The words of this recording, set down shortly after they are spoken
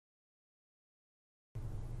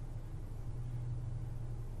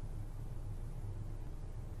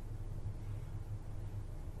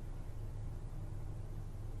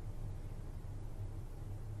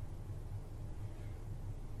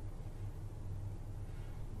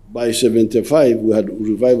By 75, we had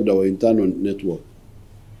revived our internal network.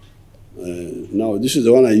 Now, this is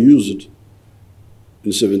the one I used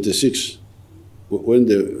in 76, when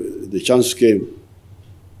the chance came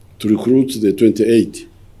to recruit the 28,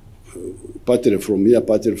 partly from here,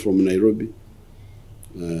 partly from Nairobi.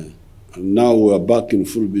 And now we are back in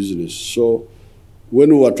full business. So when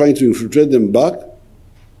we were trying to infiltrate them back,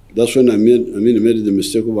 that's when I made the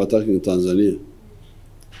mistake of attacking Tanzania.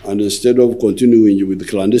 And instead of continuing with the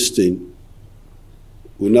clandestine,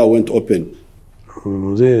 we now went open.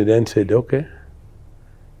 Museveni then said, okay,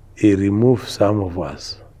 he removed some of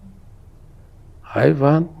us.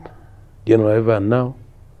 Ivan, General Ivan now,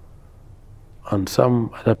 and some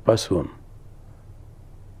other person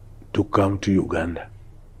to come to Uganda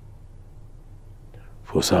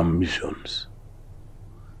for some missions.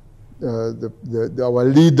 Our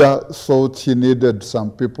leader thought he needed some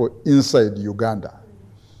people inside Uganda.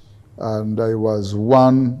 And I was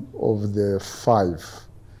one of the 5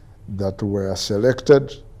 that were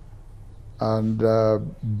selected. And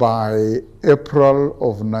by April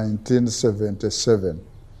of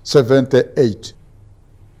 1978,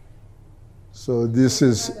 so this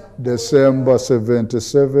is December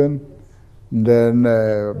 77, then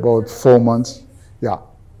about 4 months, yeah.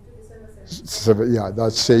 Yeah,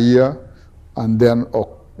 that's a year. And then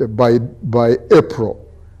by April,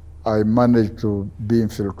 I managed to be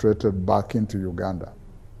infiltrated back into Uganda.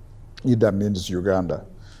 Ida means Uganda.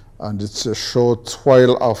 And it's a short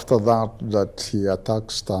while after that he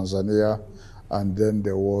attacks Tanzania, and then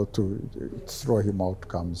the war to throw him out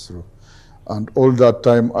comes through. And all that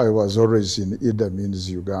time I was always in Ida means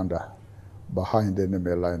Uganda, behind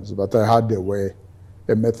enemy lines. But I had a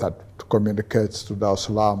method to communicate to Dar es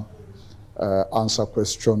Salaam, answer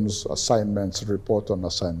questions, assignments, report on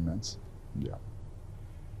assignments. Yeah.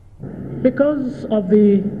 Because of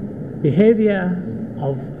the behavior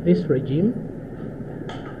of this regime,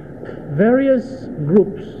 various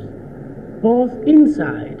groups, both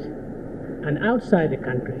inside and outside the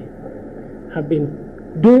country, have been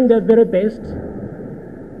doing their very best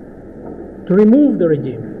to remove the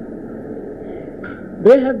regime.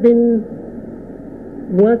 They have been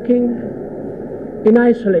working in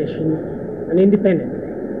isolation and independently.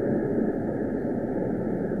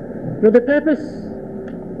 Now, the purpose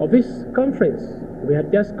of this conference we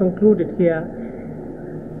had just concluded here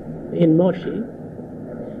in Moshi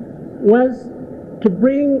was to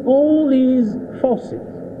bring all these forces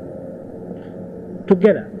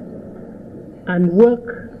together and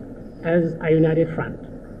work as a united front.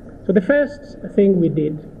 So the first thing we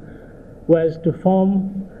did was to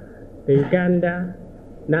form the Uganda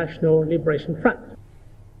National Liberation Front.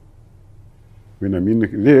 When Amin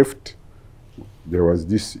left, there was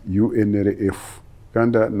this UNLA,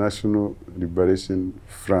 Uganda National Liberation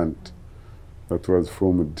Front, that was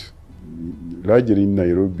formed largely in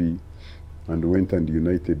Nairobi and went and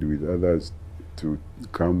united with others to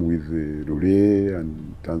come with Luweero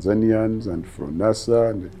and Tanzanians and from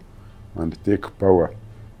NASA and take power.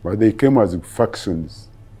 But they came as factions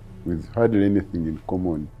with hardly anything in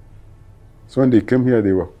common. So when they came here,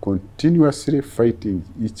 they were continuously fighting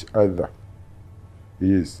each other.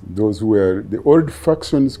 Yes, those who were, the old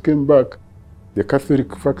factions came back, the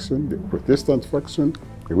Catholic faction, the Protestant faction,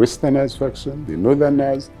 the Westerners faction, the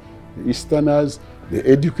Northerners, the Easterners, the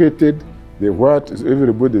educated, the what,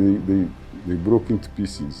 everybody, they broke into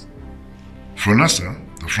pieces. FRONASA,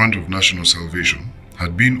 the Front of National Salvation,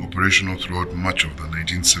 had been operational throughout much of the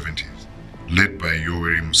 1970s, led by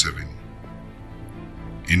Yoweri Museveni.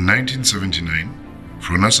 In 1979,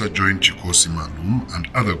 FRONASA joined Chikosi Maalum and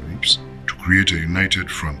other groups to create a united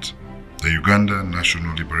front, the Uganda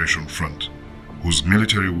National Liberation Front, whose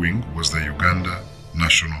military wing was the Uganda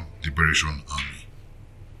National Liberation Army.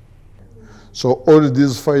 So all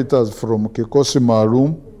these fighters from Chikosi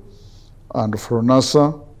Maalum and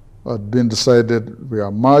FRONASA had been decided, we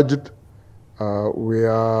are merged, we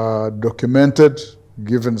are documented,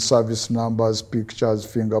 given service numbers, pictures,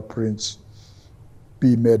 fingerprints,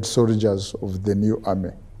 be made soldiers of the new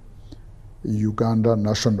army, Uganda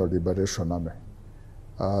National Liberation Army.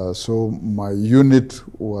 So my unit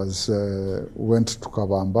was went to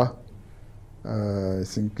Kabaamba. I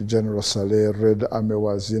think General Saleh, Red Army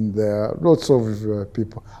was in there, lots of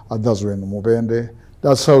people, others were in Mubende.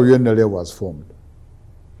 That's how UNLA was formed.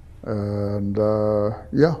 And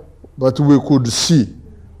yeah, but we could see,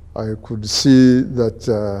 I could see that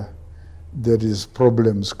there is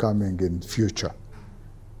problems coming in future.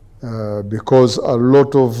 Because a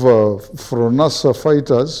lot of FRONASA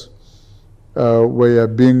fighters were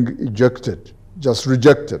being ejected, just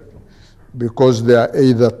rejected, because they are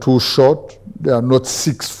either too short, they are not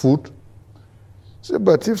 6 foot, Say,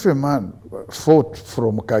 but if a man fought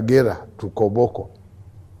from Kagera to Koboko,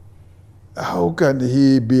 how can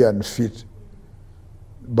he be unfit?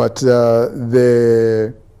 But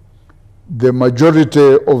the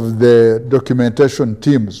majority of the documentation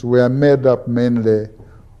teams were made up mainly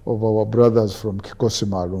of our brothers from Kikosi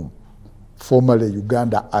Maalum, formerly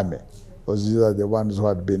Uganda Army, because these are the ones who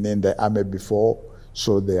had been in the army before,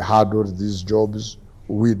 so they had all these jobs.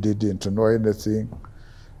 We didn't know anything.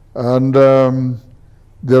 And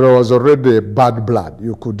there was already bad blood,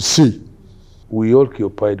 you could see. We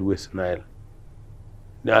occupied West Nile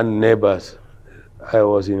and neighbors. I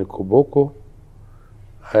was in Koboko,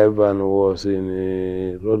 Ivan was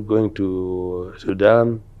in road going to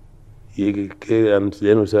Sudan, and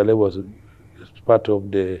then Usale was part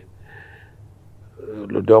of the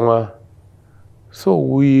Lodonga.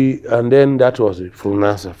 So and then that was the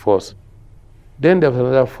Funasa force. Then there was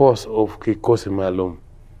another force of Kikosi Maalum.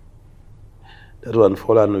 That one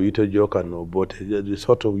followed Noito Jok and Obote, the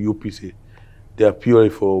sort of UPC. They are purely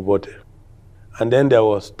for Obote. And then there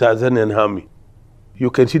was Tanzanian army. You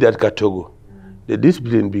can see that Katogo. The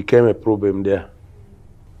discipline became a problem there.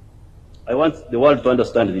 I want the world to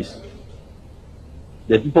understand this.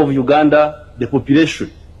 The people of Uganda, the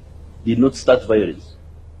population, did not start violence.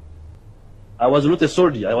 I was not a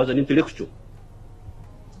soldier, I was an intellectual.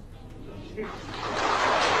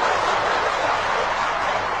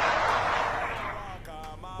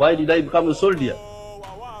 Why did I become a soldier?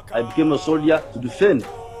 I became a soldier to defend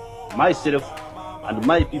myself and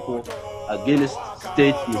my people against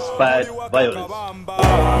state-inspired violence.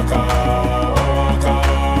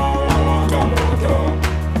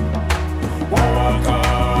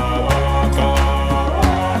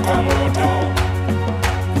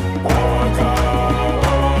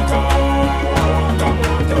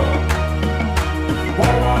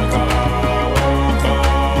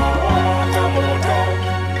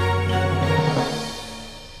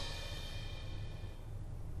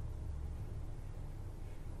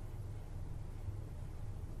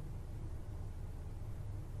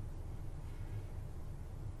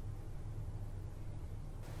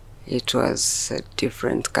 It was a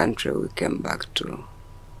different country we came back to.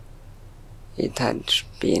 It had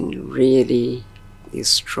been really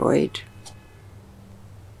destroyed.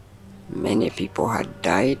 Many people had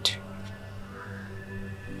died.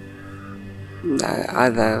 The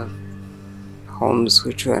other homes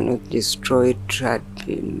which were not destroyed had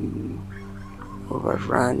been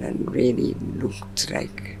overrun and really looked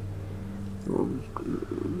like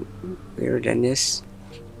wilderness.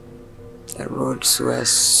 The roads were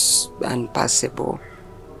unpassable.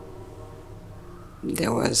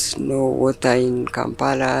 There was no water in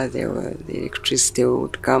Kampala. The electricity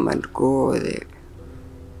would come and go.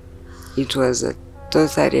 It was a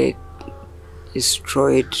totally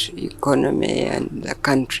destroyed economy and the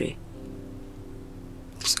country.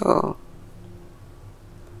 So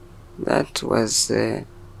that was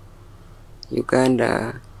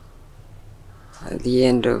Uganda at the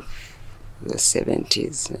end of the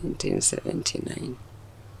 70s, 1979.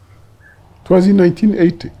 It was in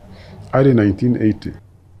 1980, early 1980.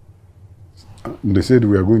 They said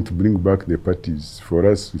we are going to bring back the parties. For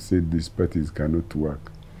us, we said these parties cannot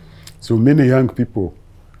work. So many young people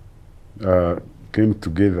came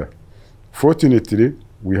together. Fortunately,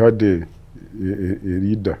 we had a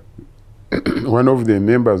leader, one of the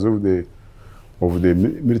members of the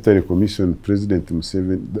military commission, President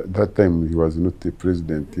Museveni. That time he was not the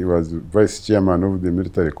president, he was vice chairman of the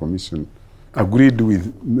military commission. Agreed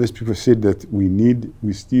with most people, said that we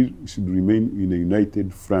still should remain in a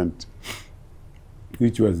united front,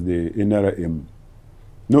 which was the NRM.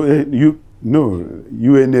 No, UNLF.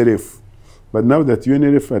 But now that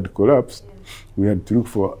UNLF had collapsed, we had to look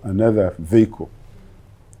for another vehicle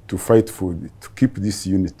to fight for, to keep this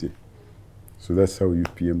unity. So that's how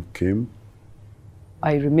UPM came.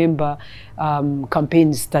 I remember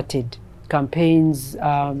campaigns started. Campaigns,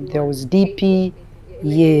 there was DP,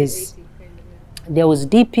 yes. There was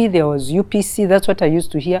DP, there was UPC, that's what I used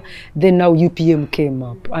to hear. Then now UPM came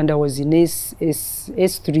up, and I was in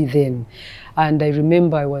S3 then. And I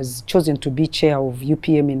remember I was chosen to be chair of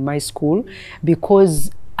UPM in my school, because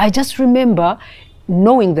I just remember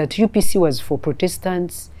knowing that UPC was for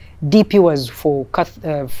Protestants, DP was for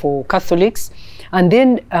Catholics, and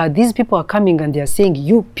then these people are coming and they are saying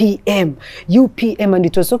UPM, and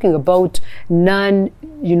it was talking about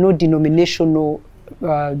non-denominational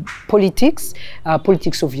politics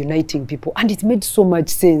of uniting people, and it made so much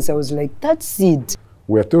sense. I was like, that's it.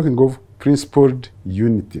 We are talking of principled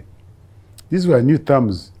unity. These were new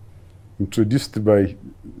terms introduced by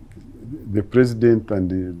the president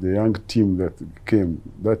and the young team that came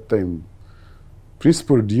that time.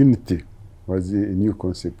 Principled unity was a new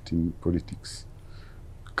concept in politics.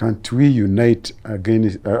 Can't we unite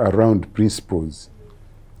around principles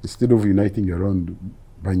instead of uniting around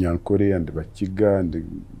Banyankore and Bachiga and the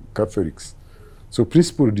Catholics? So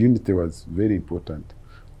principled unity was very important.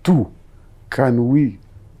 2, can we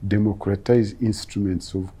democratize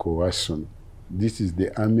instruments of coercion? This is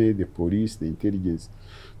the army, the police, the intelligence.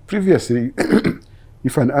 Previously,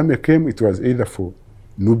 if an army came, it was either for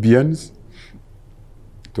Nubians,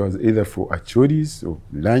 it was either for Achoris or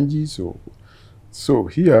Langis. So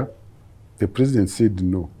here, the president said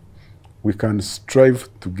no. We can strive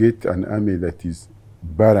to get an army that is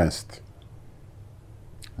balanced.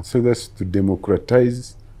 And so that's to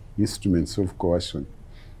democratize instruments of coercion.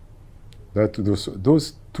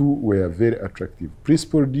 Those 2 were very attractive.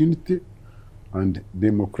 Principled unity and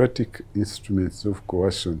democratic instruments of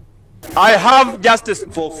coercion. I have justice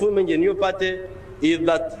for forming a new party is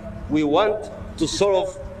that we want to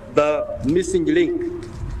solve the missing link.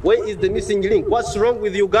 Where is the missing link? What's wrong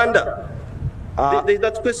with Uganda? There's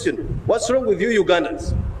that question. What's wrong with you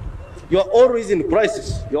Ugandans? You're always in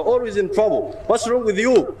crisis. You're always in trouble. What's wrong with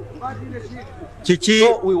you?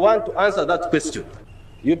 So we want to answer that question.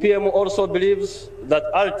 UPM also believes that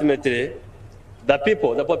ultimately the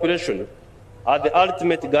people, the population, are the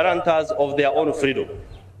ultimate guarantors of their own freedom.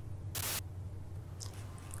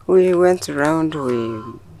 We went around, we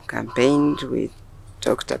campaigned, we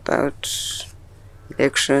talked about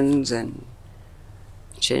elections and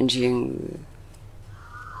changing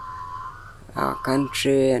our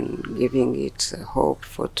country and giving it hope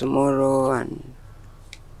for tomorrow.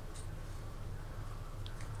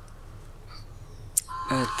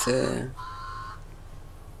 But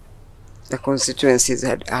the constituencies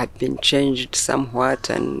had been changed somewhat,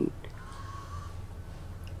 and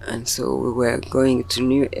so we were going to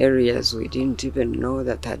new areas we didn't even know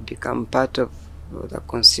that had become part of the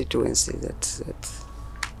constituency that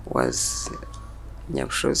was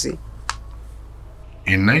Nyabushozi.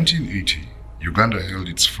 In 1980, Uganda held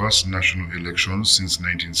its first national elections since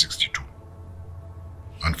 1962.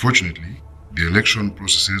 Unfortunately, the election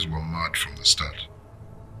processes were marred from the start.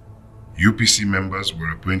 UPC members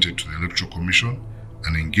were appointed to the Electoral Commission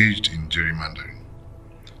and engaged in gerrymandering.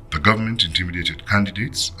 The government intimidated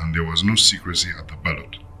candidates and there was no secrecy at the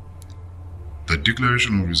ballot. The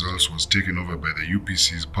declaration of results was taken over by the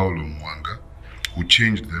UPC's Paulo Mwanga, who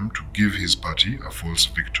changed them to give his party a false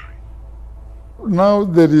victory. Now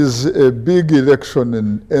there is a big election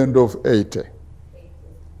in end of 80.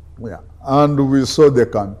 Yeah. And we saw the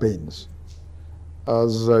campaigns.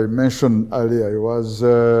 As I mentioned earlier, I was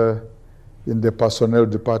in the personnel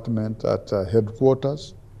department at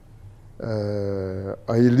headquarters.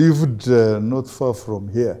 I lived not far from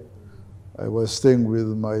here. I was staying with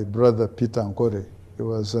my brother Peter Nkore. He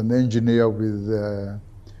was an engineer with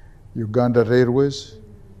Uganda Railways,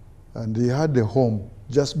 and he had a home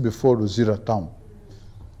just before Luzira town.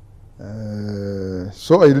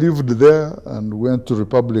 So I lived there and went to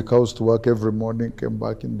Republic House to work every morning, came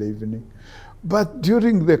back in the evening. But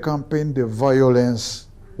during the campaign, the violence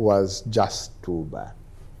was just too bad.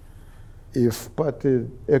 If Party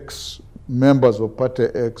X, members of Party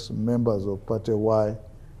X, members of Party Y,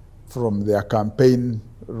 from their campaign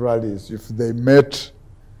rallies, if they met,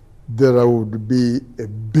 there would be a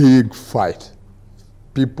big fight.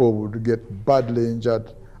 People would get badly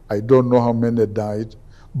injured. I don't know how many died,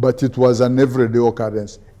 but it was an everyday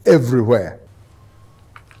occurrence everywhere.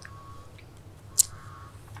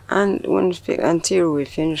 And until we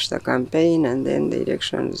finished the campaign, and then the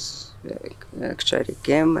elections actually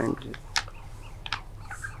came, and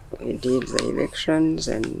we did the elections,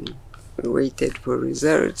 and we waited for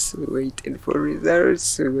results, we waited for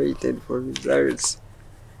results, we waited for results.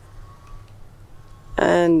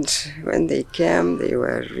 And when they came, they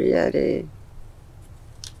were really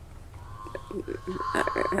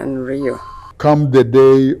unreal. Come the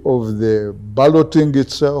day of the balloting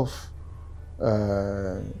itself,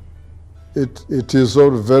 it is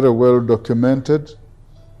all very well documented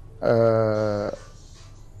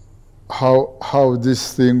how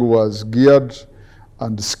this thing was geared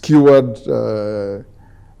and skewered.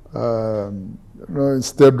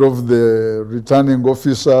 Instead of the returning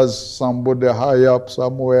officers, somebody high up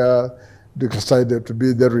somewhere decided to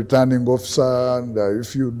be the returning officer, and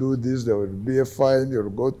if you do this, there will be a fine, you'll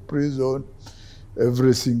go to prison.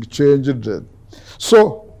 Everything changed.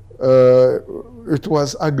 So it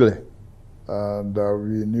was ugly, and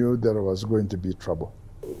we knew there was going to be trouble.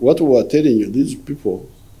 What we were telling you, these people,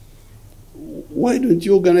 why don't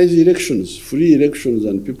you organize elections, free elections,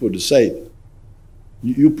 and people decide?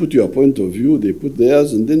 You put your point of view, they put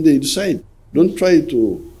theirs, and then they decide. Don't try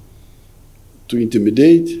to to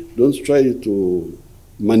intimidate, don't try to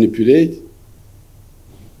manipulate,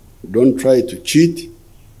 don't try to cheat.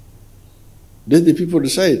 Let the people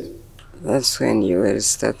decide. That's when Yoweri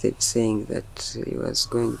started saying that he was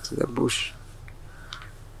going to the bush.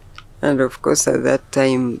 And of course at that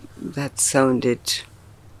time that sounded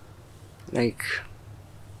like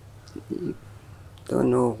you don't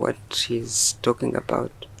know what he's talking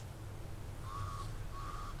about.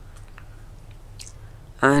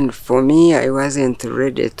 And for me, I wasn't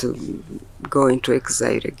ready to go into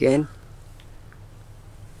exile again.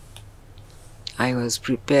 I was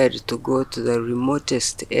prepared to go to the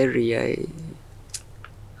remotest area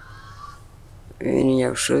in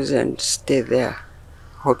Yaushoza and stay there,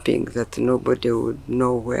 hoping that nobody would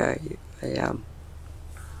know where I am.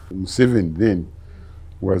 Museveni then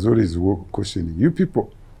was always questioning, you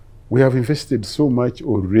people, we have invested so much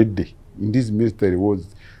already in these military wars,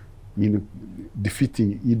 in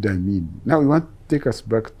defeating Idi Amin. Now you want to take us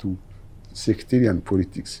back to sectarian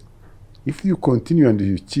politics. If you continue and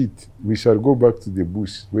you cheat, we shall go back to the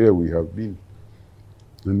bush where we have been.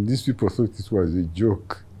 And these people thought it was a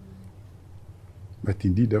joke. But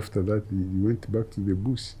indeed, after that, he went back to the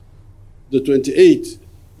bush. The 28,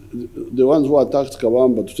 the ones who attacked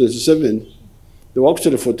Kabaamba, 27, they were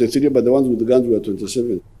actually 43, but the ones with the guns were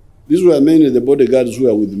 27. These were mainly the bodyguards who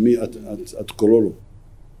were with me at Kololo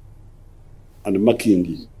and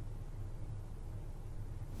Makindi.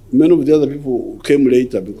 Many of the other people came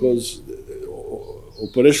later because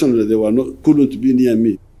operationally they couldn't be near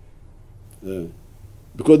me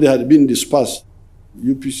because they had been dispersed.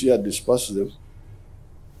 UPC had dispersed them,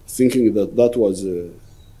 thinking that that was a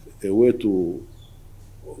way to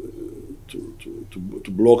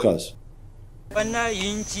block us.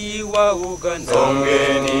 Wananchi wa Uganda,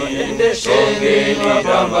 songeni, endesheni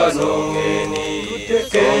mapambano, songeni,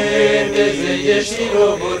 tutekeze jeshi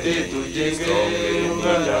Obote, tujenge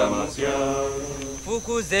Uganda mpya.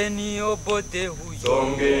 Fukuzeni Obote huyo,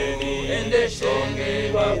 songeni,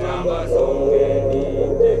 endesheni mapambano, songeni,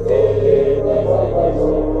 tutekeze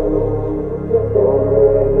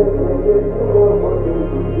jeshi Obote,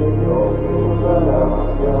 tujenge Uganda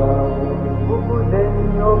mpya.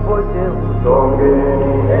 Fukuzeni Obote huyo,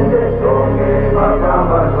 songeni, endesheni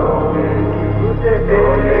mapambano, songeni,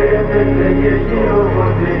 tutekeze jeshi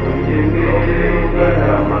Obote, tujenge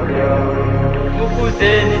Uganda mpya.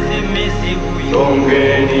 Fukuzeni simisi huyo,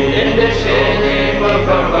 songeni, endesheni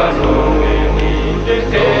mapambano, songeni,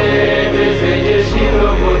 tutekeze jeshi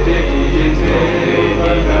Obote, tujenge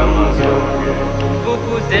Uganda mpya.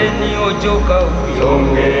 Fukuzeni ojoka huyo,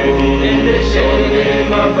 songeni, endesheni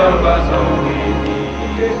mapambano, songeni,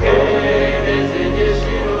 tutekeze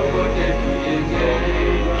jeshi Obote, tujenge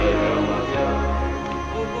Uganda mpya.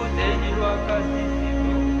 Fukuzeni lwakasisi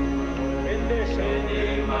huyo, endesheni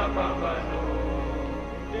mapambano,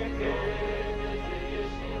 tutekeze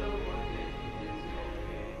jeshi Obote,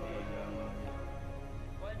 tujenge Uganda mpya.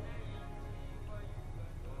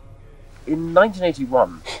 In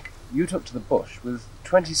 1981, you took to the bush with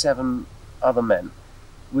 27 other men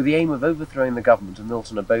with the aim of overthrowing the government of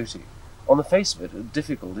Milton Obote. On the face of it, a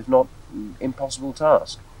difficult, if not impossible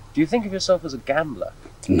task. Do you think of yourself as a gambler?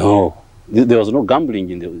 No, there was no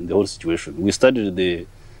gambling in the whole situation. We studied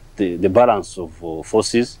the balance of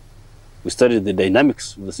forces. We studied the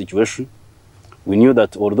dynamics of the situation. We knew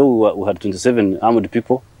that although we had 27 armed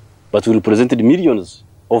people, but we represented millions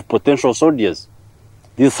of potential soldiers.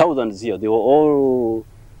 These thousands here, they were all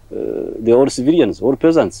civilians, all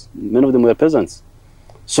peasants. Many of them were peasants.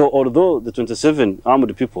 So although the 27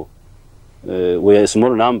 armed people were a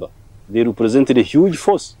small number, they represented a huge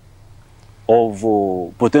force of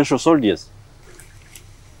potential soldiers.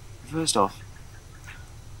 First off,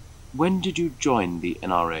 when did you join the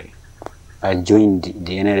NRA? I joined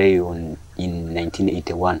the NRA in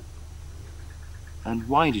 1981. And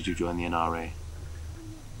why did you join the NRA?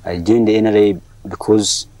 I joined the NRA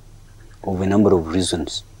because of a number of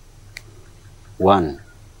reasons. One,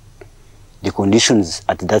 the conditions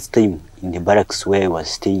at that time in the barracks where I was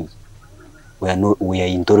staying were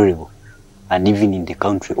intolerable, and even in the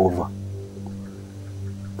country over.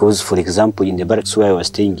 Because, for example, in the barracks where I was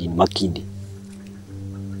staying in Makindi,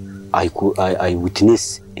 I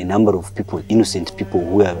witnessed a number of people, innocent people,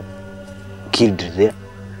 who were killed there,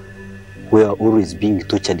 who were always being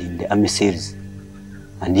tortured in the army cells.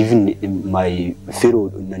 And even my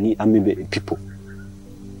fellow army people,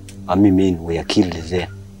 army men, were killed there.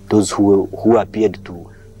 Those who appeared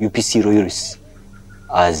to UPC royalists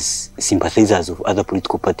as sympathizers of other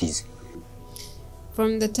political parties.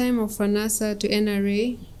 From the time of FANASA to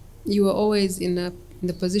NRA, you were always in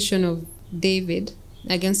the position of David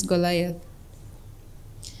against Goliath.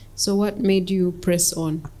 So what made you press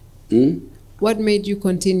on? Hmm? What made you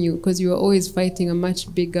continue? Because you were always fighting a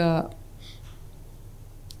much bigger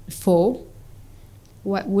foe.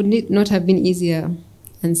 What would it not have been easier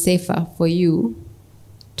and safer for you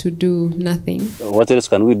to do nothing? What else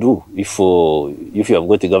can we do if you have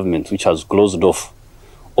got a government which has closed off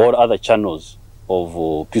all other channels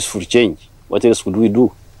of peaceful change? What else could we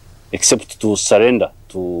do except to surrender,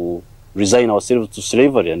 to resign ourselves to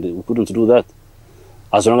slavery? And we couldn't do that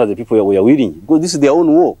as long as the people were willing, because this is their own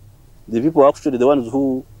war. The people are actually the ones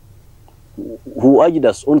who urged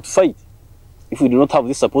us on to fight. If we do not have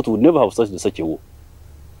this support, we would never have started such a war.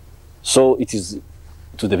 So it is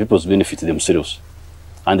to the people's benefit themselves.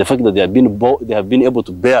 And the fact that they have been able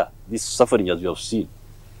to bear this suffering, as you have seen,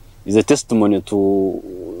 is a testimony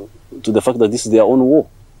to the fact that this is their own war.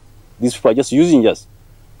 These people are just using us.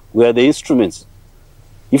 We are the instruments.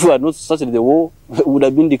 If we had not started the war, we would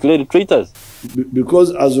have been declared traitors.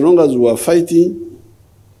 Because as long as we were fighting,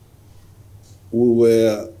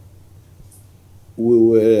 we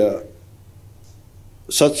were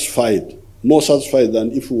satisfied, more satisfied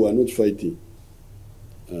than if we were not fighting.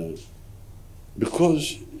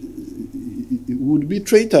 Because it would be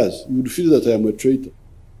traitors. You would feel that I am a traitor.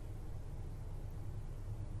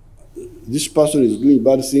 This person is doing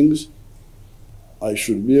bad things. I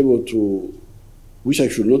should be able to, which I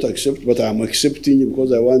should not accept, but I am accepting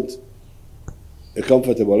because I want a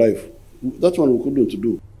comfortable life. That one we couldn't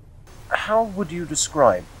do. How would you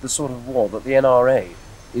describe the sort of war that the NRA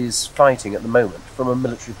is fighting at the moment from a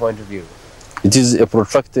military point of view? It is a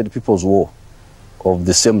protracted people's war of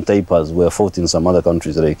the same type as were fought in some other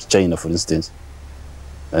countries, like China, for instance,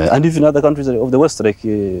 and even other countries of the West,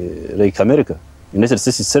 like America, United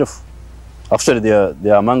States itself. Actually, they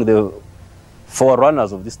are among the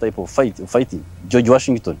forerunners of this type of fighting. George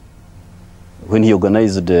Washington, when he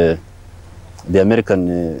organized the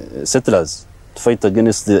American settlers to fight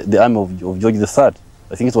against the army of George III.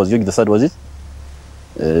 I think it was George III, was it?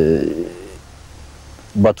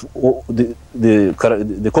 But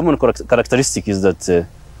the common characteristic is that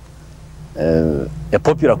a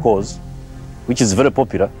popular cause, which is very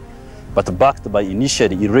popular, but backed by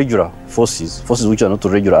initially irregular forces which are not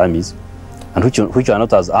regular armies, and which are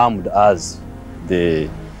not as armed as the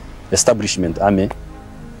establishment army,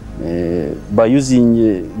 by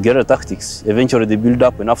using guerrilla tactics, eventually they build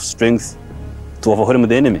up enough strength to overwhelm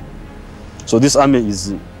the enemy. So this army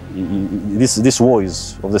is, this war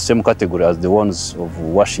is of the same category as the ones of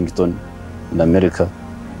Washington in America.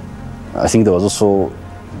 I think there was also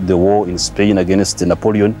the war in Spain against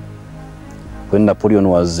Napoleon. When Napoleon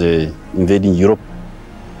was invading Europe,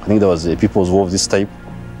 I think there was a people's war of this type.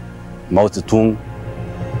 Mao Zedong,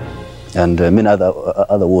 and many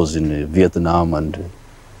other wars in Vietnam and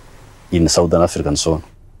in Southern Africa and so on.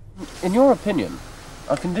 In your opinion,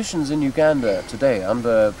 are conditions in Uganda today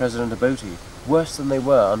under President Obote worse than they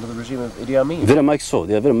were under the regime of Idi Amin? Very much so.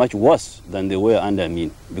 They are very much worse than they were under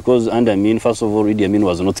Amin. Because under Amin, first of all, Idi Amin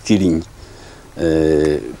was not killing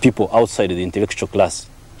people outside the intellectual class.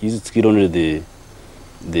 He used to kill only the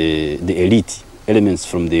elite, elements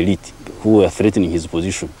from the elite who were threatening his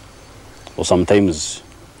position. Or sometimes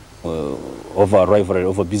over rivalry,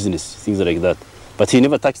 over business, things like that. But he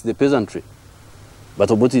never touched the peasantry. But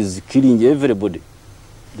Obote is killing everybody.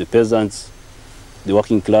 The peasants, the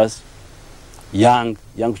working class, young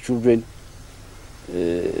children.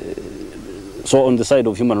 So on the side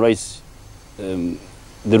of human rights, the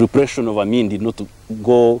repression of Amin did not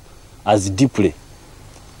go as deeply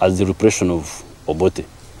as the repression of Obote.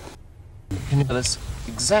 Can you tell us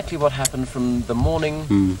exactly what happened from the morning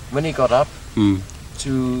when he got up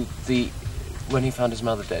to when he found his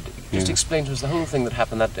mother dead? Just explain to us the whole thing that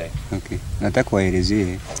happened that day. Okay. Nataka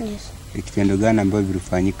waelezee kitendo gani ambacho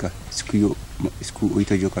vilifanyika siku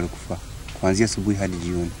huitwa joka alikufa. Kuanzia asubuhi hadi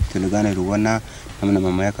jioni. Kitendo gani aliuona na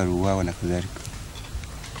mama yake aliuawa na kadhalika.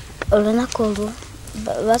 Olana kolo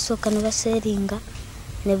basoka ne baseringa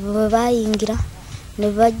ne bayingira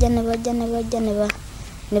ne bajja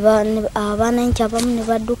abana nchabamu ne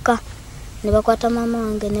baduka ne bakwata mama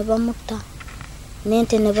wange ne bamutta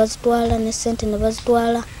nente ne bazitwala ne sente ne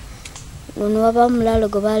bazitwala nono baba mulalo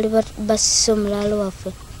go bali basiso mulalo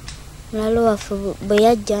waffe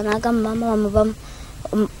bweyajja n'agamba mama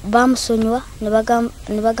bamusonyiwa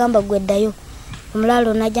ne bagamba gweddayo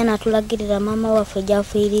omulalo najja n'atulagirira mama waffe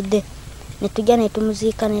gyafiiridde ne tujja ne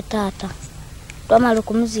tumuziika ne taata twamala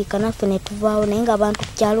okumuziika naffe ne tuvaawo naye nga abantu ku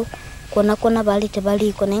kyalo kona bali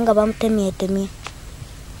tebaliiko naye nga bamutemyetemye.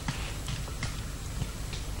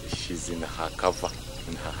 She's in her cover,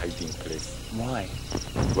 in her hiding place. Why?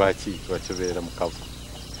 Lwaki mu cover?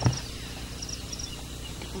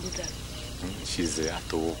 She's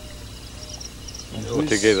at war.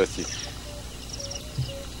 Together, she.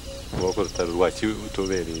 What you to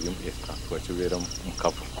wear what you wear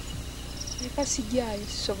cover.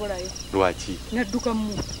 Ruachi.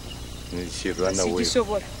 She ran away.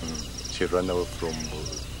 She ran away from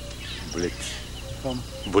bullets. From?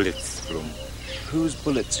 Bullets from. Whose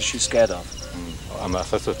bullets is she scared of? I'm a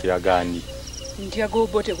sort of Yagani.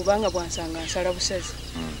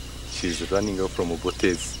 She's running away from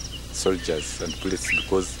Obote's soldiers and bullets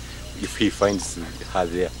because if he finds her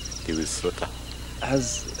there, he will slaughter.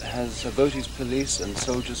 Has Obote's police and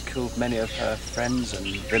soldiers killed many of her friends and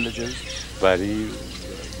villagers? Bari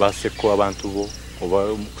baseko abantu bo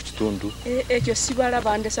oba ku kitundu.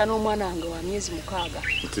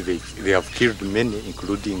 They have killed many,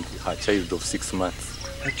 including her child of 6 months.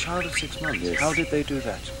 Her child of 6 months? Yes. How did they do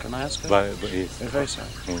that? Can I ask her? Yes. They're very sad.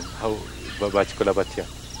 How bakikola batya?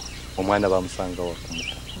 Omwana bamusanga wa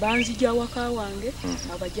kumuta. Banzija waka wange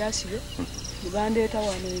abajasibe nibandeeta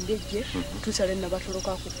wano endejje tusale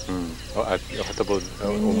nabatolokako.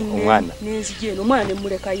 Omwana nenzije eno omwana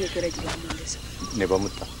nemuleka yekera gibamundesa ne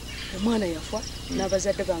bamuta. Omwana yafa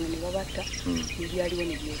n'abazadde bange ne babatta ebyaliwo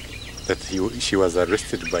ne byekera. That she was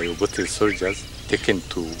arrested by Obote soldiers, taken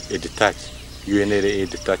to a detach, UNLA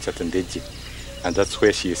detach at Ndeje, and that's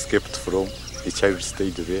where she escaped from. The child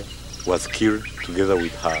stayed there, was killed together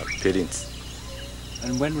with her parents.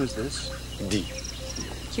 And when was this?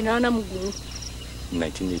 Kinana Mugumu.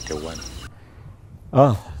 1981.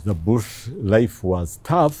 The bush life was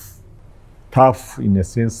tough. Tough in a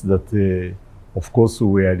sense that, of course,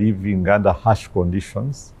 we were living under harsh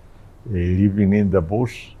conditions, living in the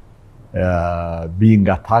bush, being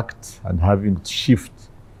attacked and having to shift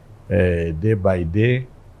day by day,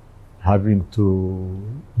 having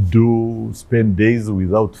to spend days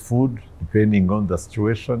without food, depending on the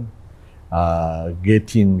situation,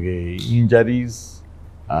 getting injuries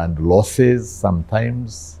and losses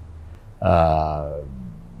sometimes,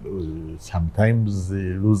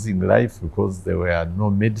 losing life because there were no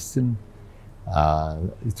medicine.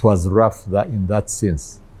 It was rough in that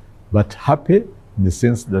sense, but happy in the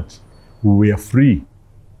sense that we were free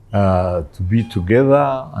to be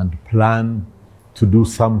together and plan to do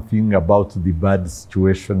something about the bad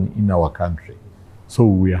situation in our country. So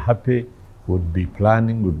we are happy, would be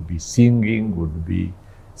planning, would be singing, would be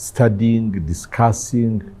studying,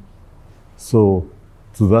 discussing. So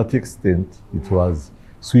to that extent, it was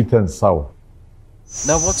sweet and sour.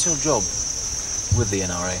 Now, what's your job with the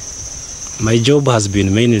NRA? My job has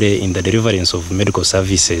been mainly in the deliverance of medical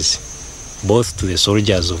services, both to the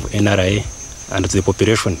soldiers of NRA and to the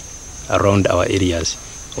population around our areas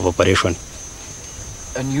of operation.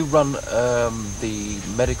 And you run the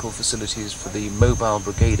medical facilities for the mobile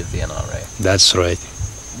brigade of the NRA? That's right.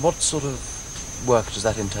 What sort of work does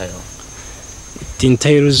that entail? It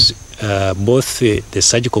entails both the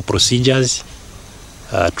surgical procedures,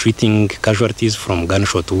 treating casualties from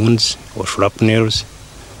gunshot wounds or shrapnels,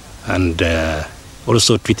 and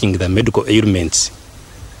also treating the medical ailments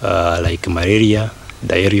like malaria,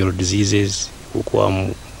 diarrheal diseases,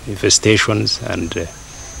 hookworm infestations,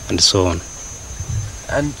 and so on.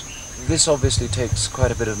 And this obviously takes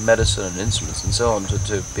quite a bit of medicine and instruments and so on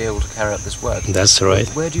to be able to carry out this work. That's right.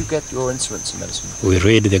 Where do you get your instruments and medicine? We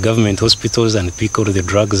raid the government hospitals and pick out the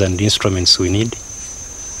drugs and instruments we need.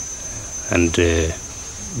 And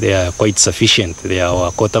they are quite sufficient. They are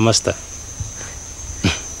our quartermaster.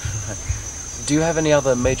 Do you have any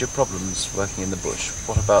other major problems working in the bush?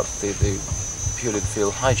 What about purely the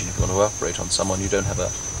field hygiene if you want to operate on someone you don't have a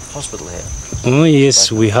hospital here? Oh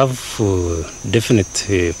yes, we have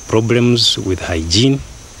definite problems with hygiene.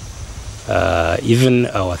 Even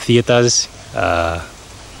our theaters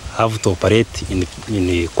have to operate in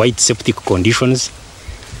quite septic conditions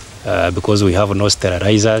because we have no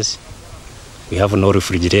sterilizers, we have no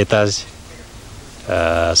refrigerators,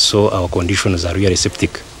 so our conditions are really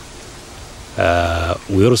septic.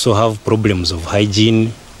 We also have problems of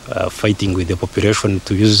hygiene, fighting with the population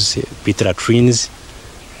to use pit latrines,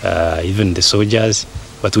 even the soldiers,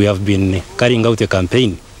 but we have been carrying out a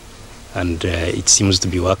campaign and it seems to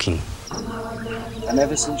be working. And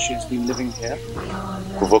ever since she's been living here?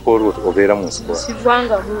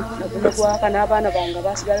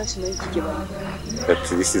 That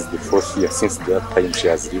this is the 4th year since that time she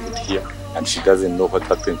has lived here, and she doesn't know what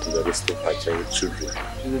happened to the rest of her children.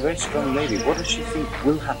 She's a very strong lady. What does she think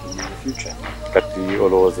will happen in the future?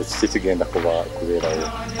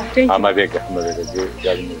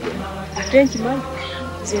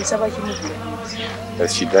 That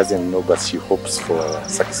she doesn't know, but she hopes for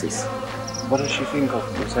success. What does she think of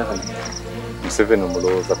Museveni? Museveni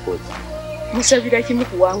umulowoza koti. musabira kimu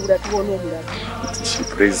kuwangula tuwona omulala. She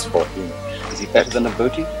prays for him. Is he better than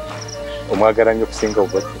Obote? Omwagala nnyo kusinga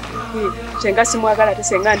Obote. Senga simwagala ate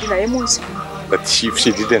senga ndi naye munsi. But if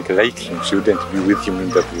she didn't like him, she wouldn't be with him in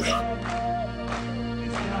the bush.